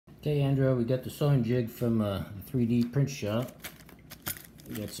Okay, Andrew, we got the sewing jig from the 3D print shop.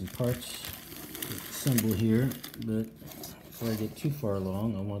 We got some parts to assemble here, but before I get too far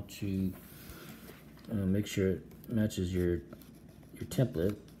along, I want to make sure it matches your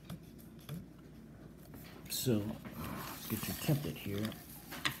template. So, get your template here.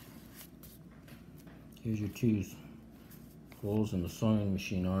 Here's your two holes in the sewing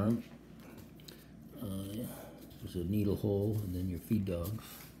machine arm. There's a needle hole and then your feed dogs.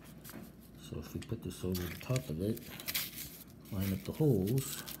 So if we put this over the top of it, line up the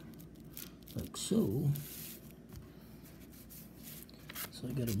holes like so. So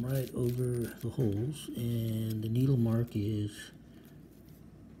I got them right over the holes, and the needle mark is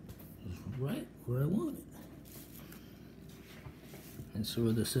right where I want it. And so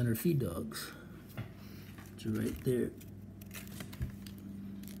are the center feed dogs. It's right there.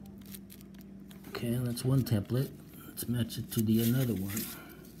 Okay, that's one template. Let's match it to the another one.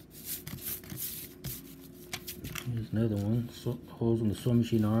 Here's another one. Holes in the sewing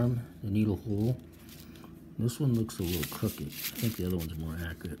machine arm, the needle hole. This one looks a little crooked. I think the other one's more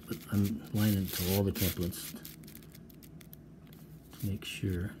accurate, but I'm lining it to all the templates to make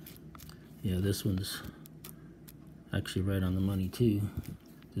sure. Yeah, this one's actually right on the money too.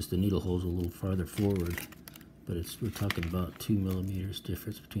 Just the needle hole's a little farther forward, but we're talking about 2 millimeters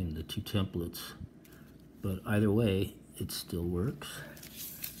difference between the two templates. But either way, it still works.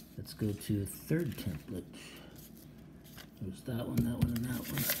 Let's go to the third template. There's that one, and that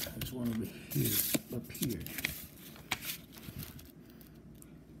one. There's one over here, up here.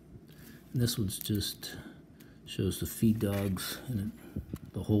 And this one's just shows the feed dogs and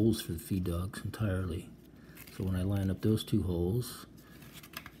the holes for the feed dogs entirely. So when I line up those two holes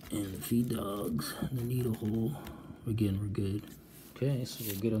and the feed dogs and the needle hole, again, we're good. Okay, so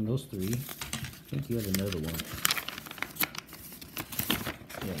we're good on those three. I think you have another one.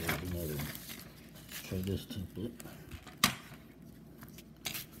 Yeah, there's another one. Try this template.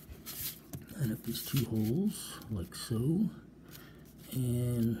 Line up these two holes like so,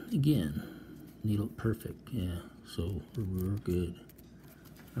 and again, needle perfect. Yeah, so we're good.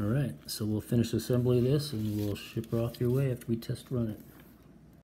 All right, so we'll finish assembly of this and we'll ship her off your way after we test run it.